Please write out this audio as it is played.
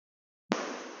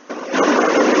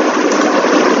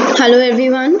Hello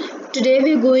everyone. Today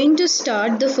we're going to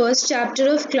start the first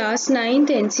chapter of class 9th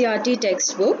NCERT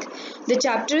textbook. The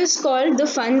chapter is called The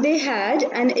Fun They Had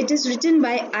and it is written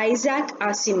by Isaac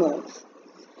Asimov.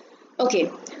 Okay,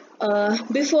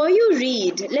 before you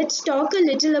read, let's talk a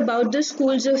little about the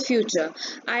schools of future.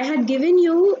 I had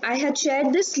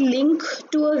shared this link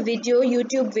to a video,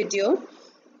 YouTube video,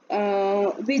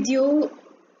 with you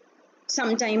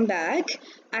some time back.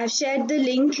 I've shared the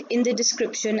link in the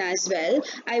description as well.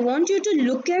 I want you to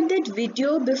look at that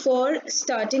video before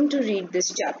starting to read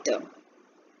this chapter.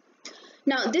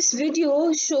 Now, this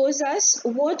video shows us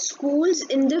what schools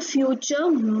in the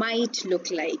future might look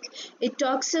like. It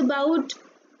talks about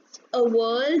a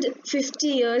world 50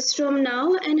 years from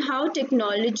now and how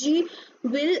technology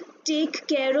will take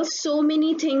care of so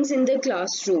many things in the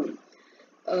classroom.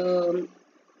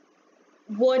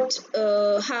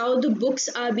 How the books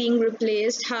are being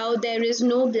replaced, how there is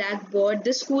no blackboard.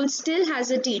 The school still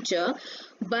has a teacher,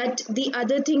 but the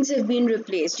other things have been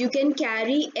replaced. You can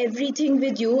carry everything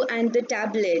with you, and the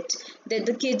tablet that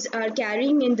the kids are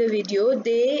carrying in the video,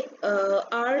 they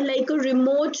are like a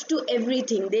remote to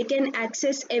everything. They can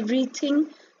access everything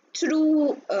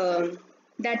through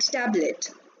that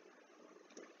tablet.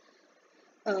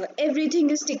 Everything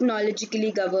is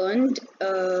technologically governed.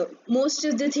 Most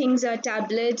of the things are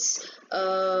tablets.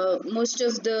 Most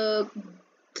of the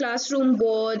classroom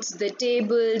boards, the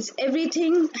tables,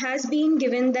 everything has been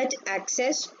given that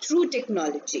access through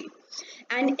technology.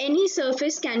 And any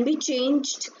surface can be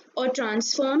changed or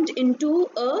transformed into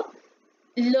a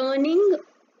learning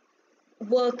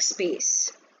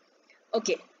workspace.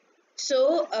 Okay,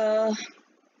 so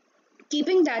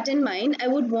keeping that in mind, I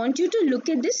would want you to look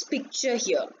at this picture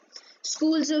here.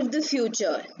 Schools of the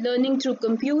future, learning through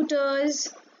computers,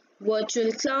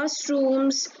 virtual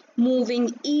classrooms,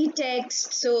 moving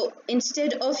e-text. So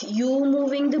instead of you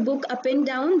moving the book up and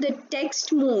down, the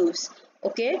text moves.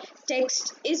 Okay,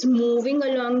 text is moving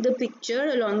along the picture,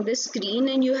 along the screen,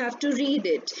 and you have to read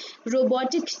it.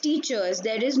 Robotic teachers,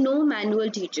 there is no manual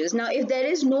teachers. Now, if there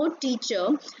is no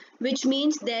teacher, which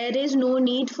means there is no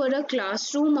need for a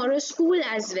classroom or a school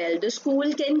as well. The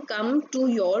school can come to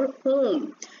your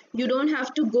home. You don't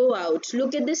have to go out.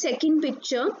 Look at the second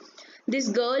picture. This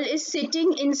girl is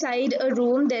sitting inside a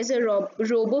room. There's a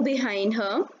robo behind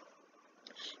her.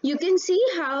 You can see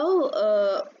how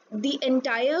the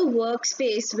entire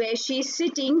workspace where she's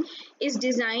sitting is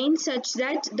designed such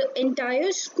that the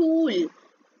entire school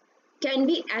can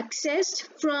be accessed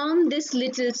from this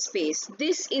little space.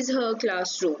 This is her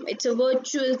classroom. It's a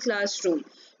virtual classroom,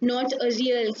 not a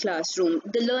real classroom.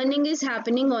 The learning is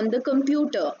happening on the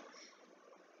computer.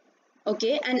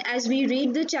 Okay, and as we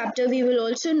read the chapter, we will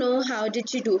also know how did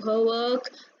she do her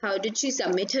work, how did she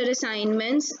submit her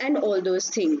assignments, and all those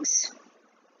things.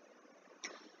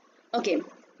 Okay,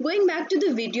 going back to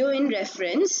the video in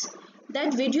reference,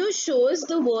 that video shows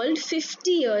the world 50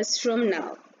 years from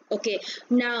now. Okay,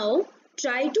 now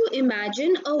try to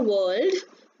imagine a world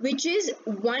which is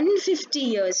 150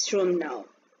 years from now.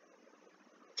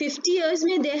 50 years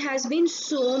mein there has been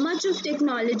so much of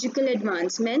technological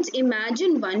advancements.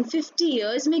 Imagine 150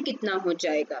 years mein kitna ho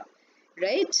jayega,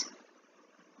 right?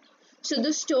 So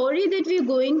the story that we're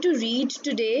going to read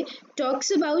today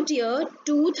talks about year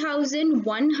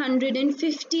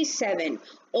 2157,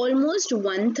 almost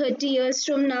 130 years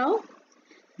from now,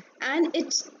 and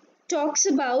it talks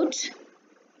about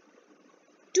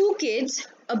two kids,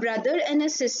 a brother and a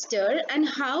sister, and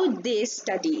how they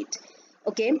studied.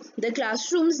 Okay, the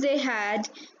classrooms they had,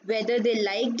 whether they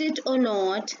liked it or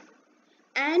not,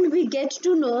 and we get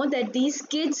to know that these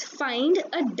kids find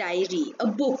a diary, a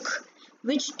book,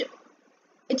 which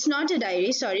it's not a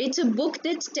diary, sorry, it's a book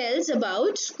that tells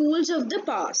about schools of the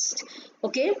past.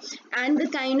 Okay, and the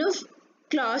kind of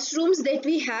classrooms that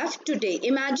we have today.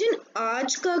 Imagine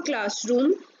aaj ka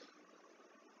classroom,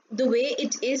 the way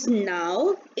it is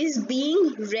now, is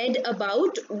being read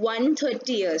about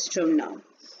 130 years from now.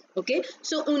 Okay,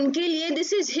 so unke liye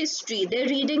this is history. They're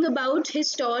reading about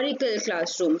historical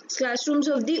classrooms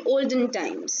of the olden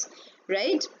times,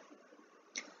 right?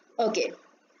 Okay,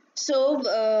 so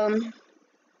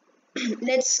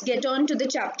let's get on to the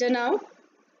chapter now.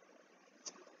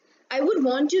 I would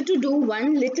want you to do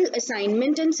one little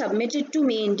assignment and submit it to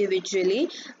me individually.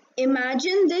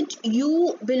 Imagine that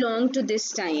you belong to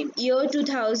this time, year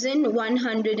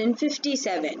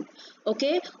 2157.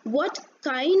 Okay, what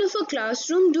kind of a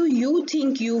classroom do you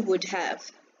think you would have?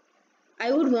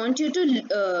 I would want you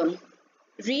to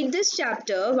read this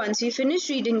chapter. Once you finish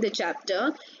reading the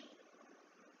chapter,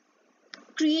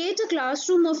 create a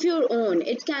classroom of your own.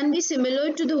 It can be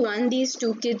similar to the one these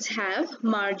two kids have,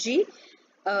 Margie.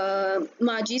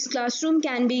 Margie's classroom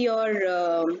can be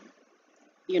your,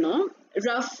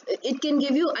 rough. It can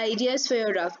give you ideas for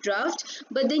your rough draft,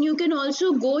 but then you can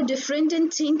also go different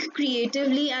and think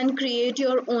creatively and create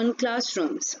your own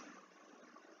classrooms.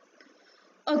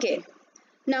 Okay,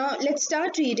 now let's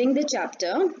start reading the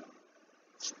chapter.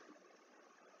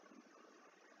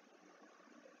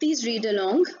 Please read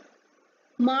along.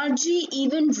 Margie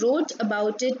even wrote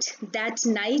about it that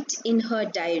night in her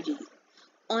diary.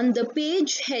 On the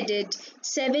page headed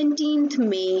 17th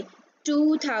May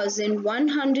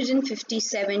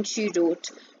 2157, she wrote,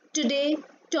 "Today,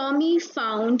 Tommy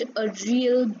found a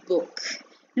real book."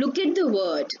 Look at the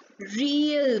word,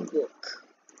 real book,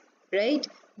 right?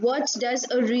 What does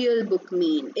a real book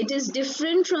mean? It is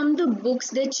different from the books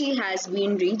that she has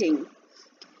been reading.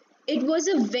 It was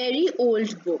a very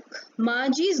old book.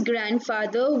 Margie's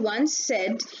grandfather once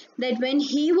said that when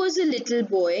he was a little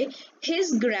boy,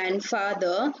 his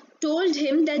grandfather told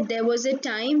him that there was a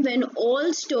time when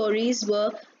all stories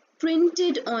were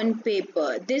printed on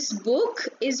paper. This book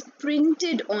is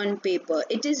printed on paper.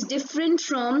 It is different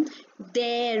from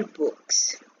their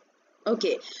books.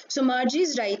 Okay, so Margie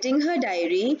is writing her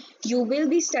diary. You will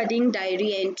be studying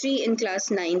diary entry in class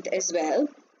 9th as well.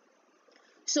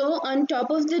 So on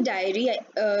top of the diary,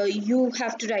 you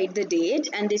have to write the date,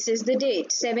 and this is the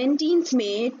date, 17th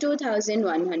May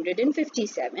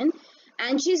 2157,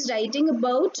 and she's writing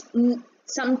about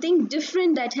something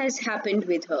different that has happened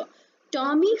with her.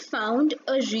 Tommy found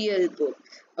a real book.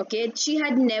 Okay, she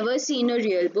had never seen a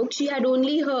real book, she had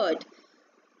only heard.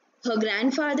 Her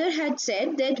grandfather had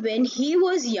said that when he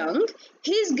was young,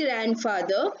 his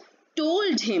grandfather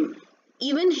told him.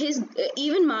 Even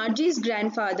Margie's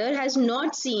grandfather has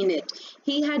not seen it.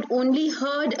 He had only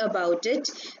heard about it,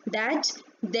 that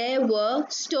there were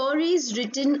stories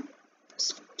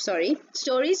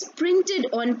printed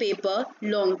on paper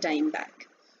long time back.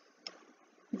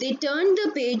 They turned the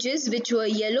pages which were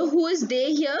yellow. Who is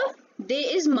they here? They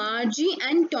is Margie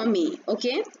and Tommy,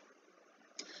 okay?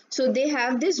 So they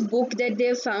have this book that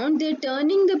they found. They're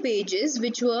turning the pages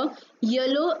which were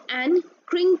yellow and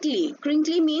crinkly.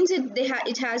 Crinkly means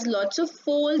it has lots of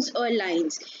folds or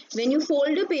lines. When you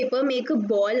fold a paper, make a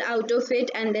ball out of it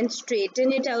and then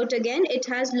straighten it out again, it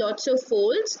has lots of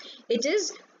folds. It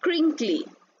is crinkly.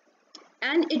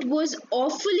 And it was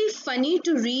awfully funny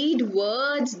to read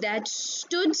words that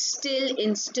stood still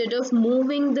instead of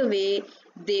moving the way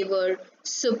they were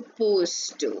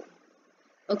supposed to.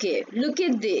 Okay, look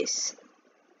at this.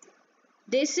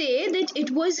 They say that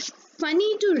it was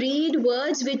funny to read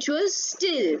words which were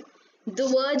still. The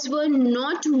words were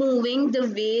not moving the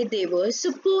way they were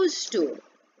supposed to.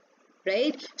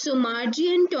 Right? So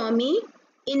Margie and Tommy,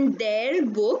 in their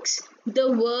books,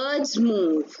 the words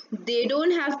move. They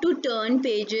don't have to turn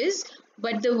pages,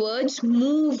 but the words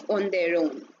move on their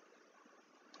own.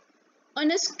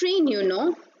 On a screen,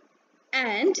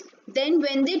 and then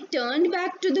when they turned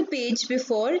back to the page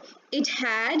before, it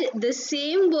had the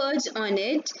same words on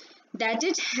it that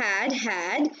it had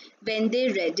when they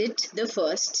read it the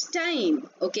first time.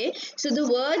 Okay, so the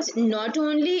words not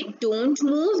only don't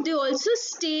move, they also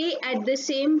stay at the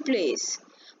same place.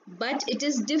 But it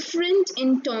is different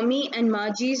in Tommy and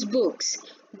Margie's books.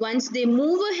 Once they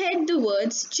move ahead, the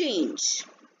words change.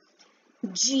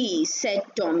 "Gee," said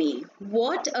Tommy,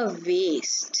 "what a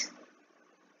waste."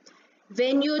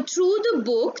 When you're through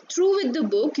with the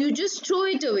book, you just throw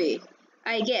it away,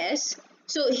 I guess.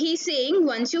 So he's saying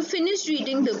once you finish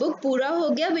reading the book, pura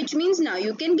ho gaya, which means now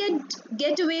you can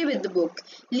get away with the book.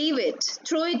 Leave it,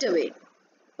 throw it away.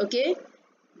 Okay?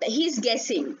 He's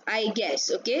guessing, I guess.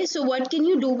 Okay? So what can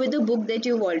you do with the book that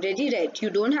you've already read? You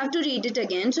don't have to read it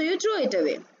again, so you throw it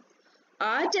away.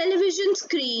 Our television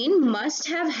screen must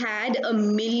have had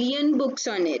 1,000,000 books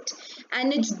on it,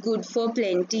 and it's good for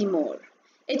plenty more.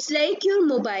 It's like your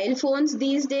mobile phones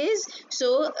these days.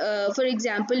 So, for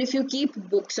example, if you keep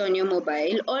books on your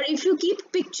mobile or if you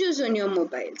keep pictures on your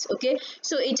mobiles, okay?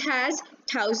 So it has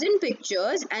 1,000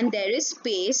 pictures and there is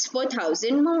space for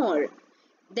 1,000 more.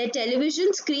 The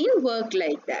television screen works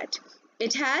like that.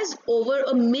 It has over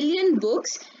 1,000,000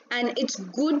 books and it's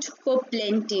good for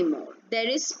plenty more. There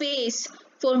is space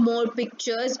for more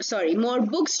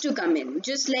books to come in,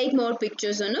 just like more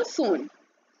pictures on a phone.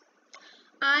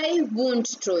 I won't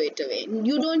throw it away.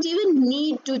 You don't even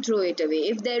need to throw it away.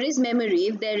 If there is memory,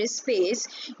 if there is space,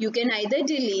 you can either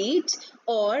delete,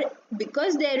 or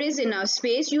because there is enough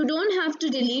space, you don't have to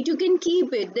delete, you can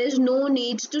keep it. There's no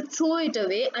need to throw it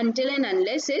away until and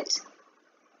unless it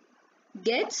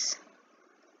gets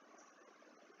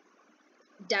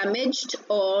damaged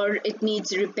or it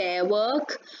needs repair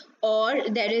work or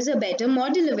there is a better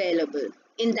model available.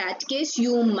 In that case,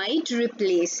 you might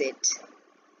replace it.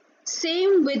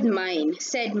 Same with mine,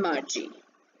 said Margie.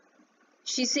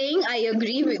 She's saying, I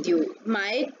agree with you.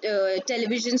 My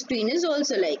television screen is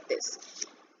also like this.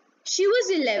 She was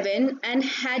 11 and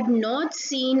had not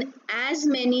seen as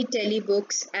many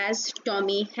telebooks as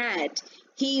Tommy had.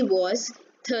 He was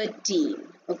 13.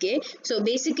 Okay, so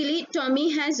basically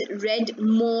Tommy has read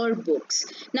more books.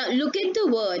 Now look at the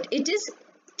word. It is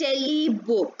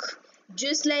telebook,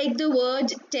 just like the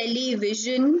word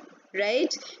television,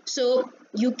 right? So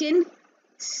you can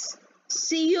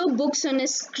see your books on a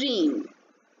screen.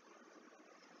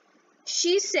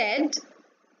 She said,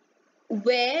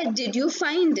 where did you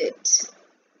find it?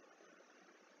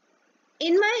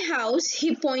 In my house,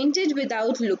 he pointed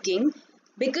without looking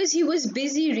because he was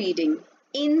busy reading.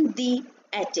 In the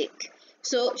attic.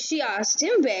 So she asked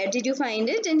him, where did you find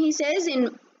it? And he says,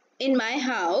 in my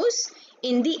house,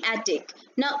 in the attic.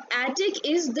 Now, attic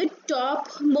is the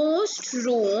topmost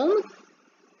room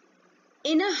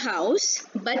in a house,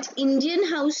 but Indian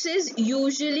houses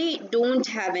usually don't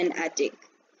have an attic.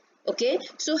 Okay,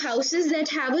 so houses that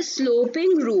have a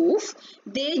sloping roof,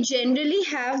 they generally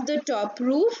have the top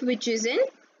roof, which is an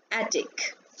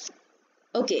attic.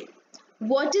 Okay,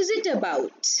 what is it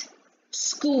about?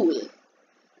 School.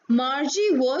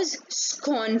 Margie was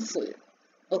scornful.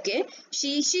 Okay,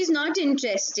 she's not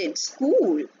interested.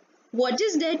 School. What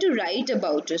is there to write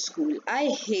about a school? I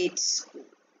hate school.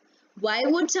 Why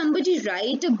would somebody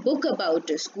write a book about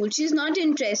a school? She's not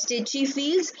interested. She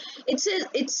feels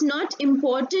it's not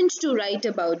important to write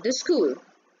about the school.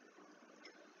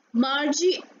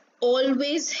 Margie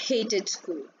always hated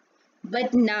school,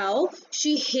 but now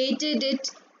she hated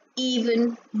it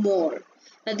even more.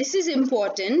 Now this is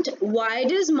important. Why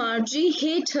does Margie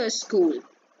hate her school?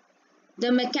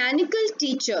 The mechanical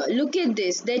teacher, look at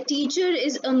this, their teacher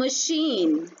is a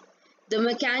machine. The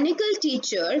mechanical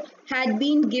teacher had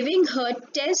been giving her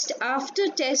test after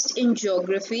test in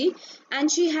geography,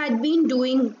 and she had been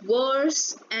doing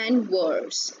worse and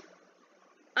worse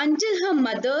until her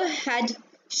mother had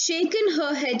shaken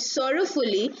her head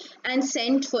sorrowfully and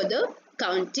sent for the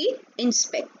county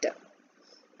inspector.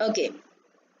 Okay,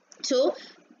 so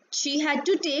she had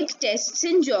to take tests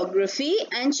in geography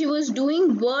and she was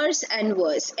doing worse and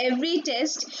worse. Every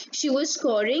test she was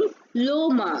scoring low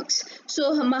marks.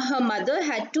 So her mother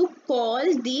had to call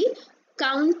the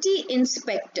county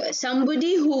inspector,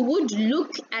 somebody who would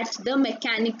look at the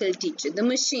mechanical teacher, the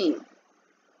machine.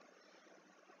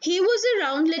 He was a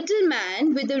round little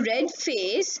man with a red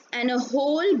face and a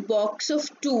whole box of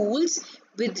tools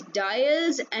with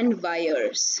dials and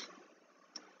wires.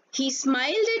 He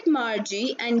smiled at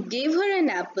Margie and gave her an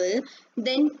apple,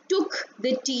 then took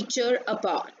the teacher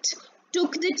apart.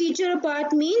 Took the teacher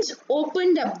apart means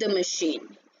opened up the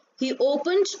machine. He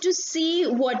opened to see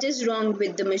what is wrong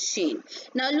with the machine.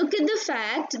 Now look at the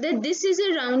fact that this is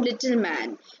a round little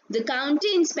man. The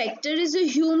county inspector is a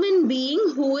human being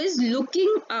who is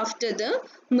looking after the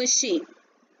machine.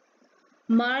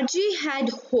 Margie had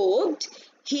hoped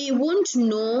he wouldn't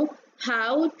know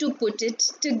how to put it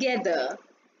together.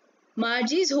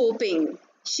 Margie is hoping.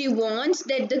 She wants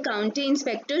that the county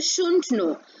inspector shouldn't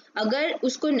know. अगर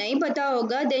उसको नहीं पता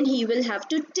होगा, then he will have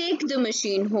to take the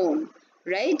machine home,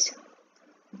 right?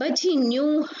 But he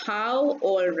knew how,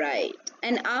 all right.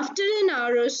 And after an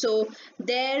hour or so,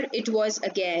 there it was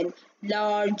again,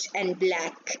 large and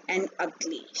black and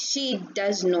ugly. She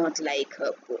does not like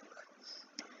her book.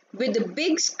 With a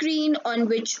big screen on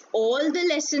which all the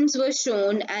lessons were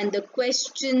shown and the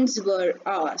questions were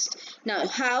asked. Now,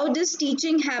 how does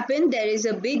teaching happen? There is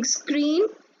a big screen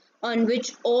on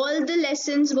which all the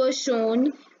lessons were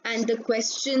shown and the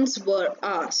questions were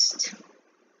asked.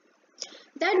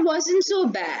 That wasn't so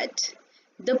bad.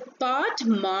 The part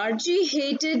Margie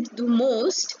hated the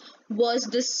most was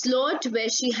the slot where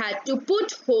she had to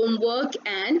put homework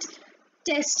and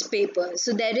test paper.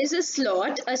 So there is a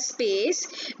slot, a space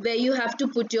where you have to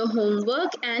put your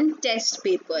homework and test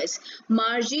papers.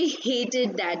 Margie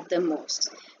hated that the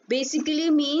most. Basically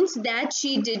means that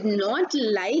she did not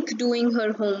like doing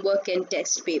her homework and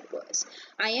test papers.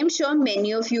 I am sure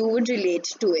many of you would relate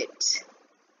to it.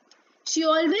 She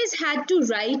always had to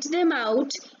write them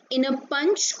out in a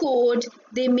punch code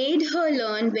they made her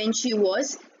learn when she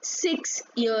was 6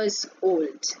 years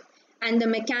old. And the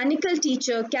mechanical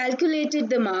teacher calculated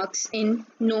the marks in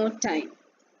no time.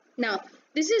 Now,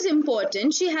 this is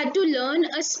important. She had to learn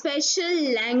a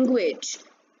special language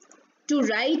to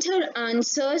write her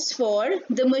answers for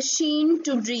the machine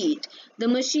to read. The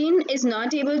machine is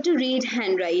not able to read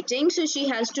handwriting, so she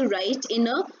has to write in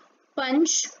a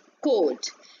punch code.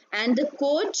 And the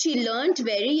code she learnt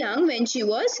very young when she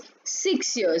was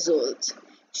 6 years old.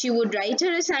 She would write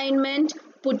her assignment,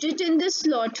 put it in the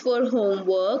slot for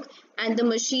homework, and the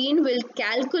machine will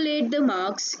calculate the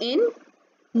marks in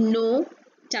no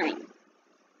time.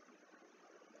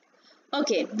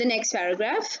 Okay, the next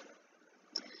paragraph.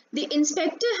 The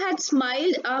inspector had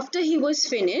smiled after he was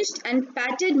finished and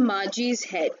patted Margie's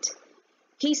head.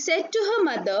 He said to her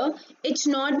mother, "It's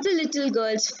not the little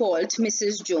girl's fault,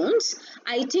 Mrs. Jones.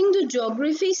 I think the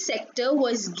geography sector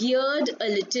was geared a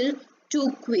little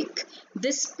too quick.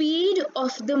 The speed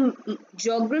of the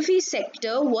geography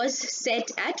sector was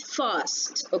set at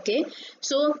fast." Okay,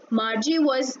 so Margie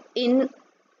was in,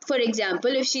 for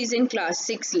example, if she's in class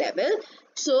 6 level,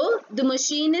 so the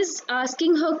machine is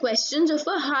asking her questions of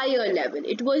a higher level.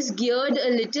 It was geared a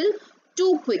little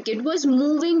too quick. It was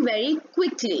moving very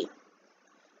quickly.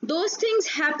 Those things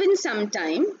happen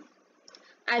sometime.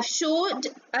 I've slowed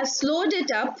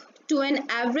it up to an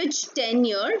average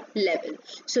 10-year level.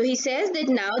 So he says that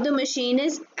now the machine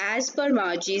is as per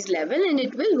Margie's level and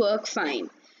it will work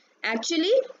fine.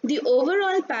 Actually, the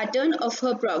overall pattern of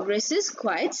her progress is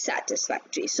quite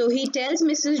satisfactory. So he tells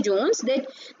Mrs. Jones that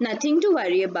nothing to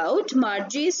worry about.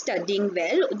 Margie is studying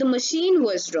well. The machine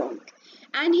was wrong.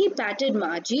 And he patted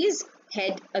Margie's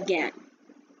head again.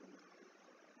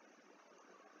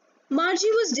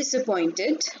 Margie was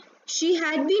disappointed. She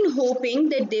had been hoping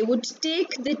that they would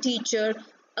take the teacher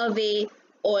away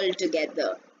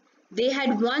altogether. They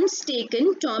had once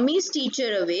taken Tommy's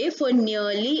teacher away for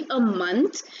nearly a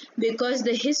month because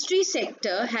the history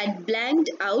sector had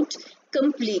blanked out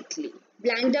completely.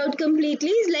 Blanked out completely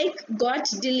is like got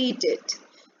deleted.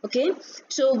 Okay,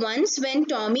 so once when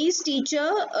Tommy's teacher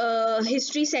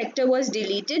history sector was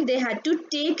deleted, they had to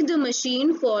take the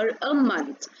machine for a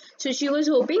month. So she was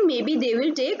hoping maybe they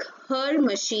will take her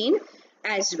machine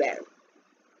as well.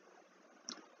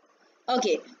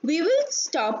 Okay, we will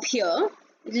stop here.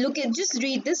 Just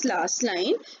read this last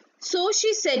line. So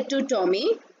she said to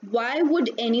Tommy, "Why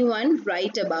would anyone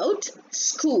write about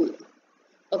school?"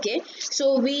 Okay,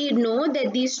 so we know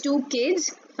that these two kids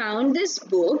found this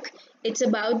book. It's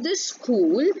about the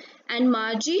school, and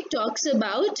Margie talks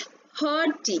about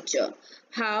her teacher,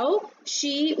 how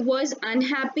she was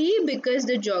unhappy because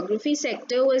the geography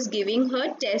sector was giving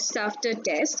her test after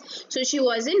test. So she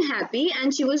wasn't happy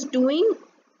and she was doing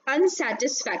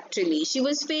unsatisfactorily. She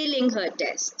was failing her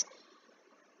test.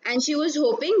 And she was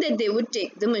hoping that they would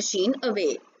take the machine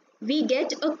away. We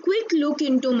get a quick look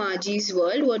into Margie's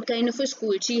world, what kind of a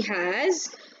school she has,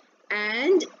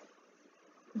 and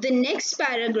the next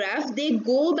paragraph, they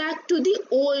go back to the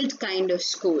old kind of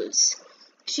schools.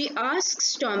 She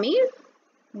asks Tommy,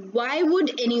 "Why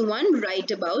would anyone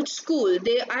write about school?"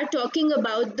 They are talking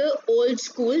about the old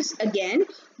schools again,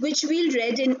 which we'll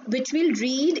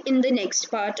read in the next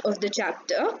part of the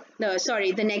chapter.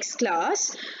 The next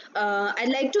class.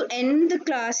 I'd like to end the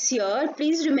class here.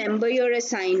 Please remember your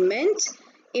assignment.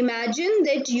 Imagine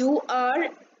that you are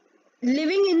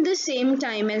living in the same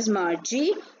time as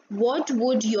Margie. What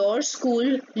would your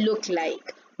school look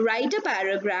like? Write a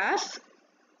paragraph.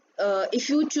 If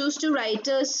you choose to write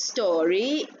a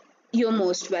story, you're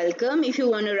most welcome. If you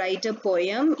want to write a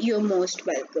poem, you're most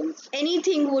welcome.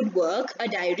 Anything would work. A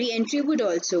diary entry would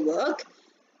also work.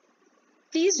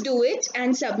 Please do it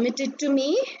and submit it to me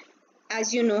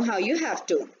as you know how you have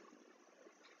to.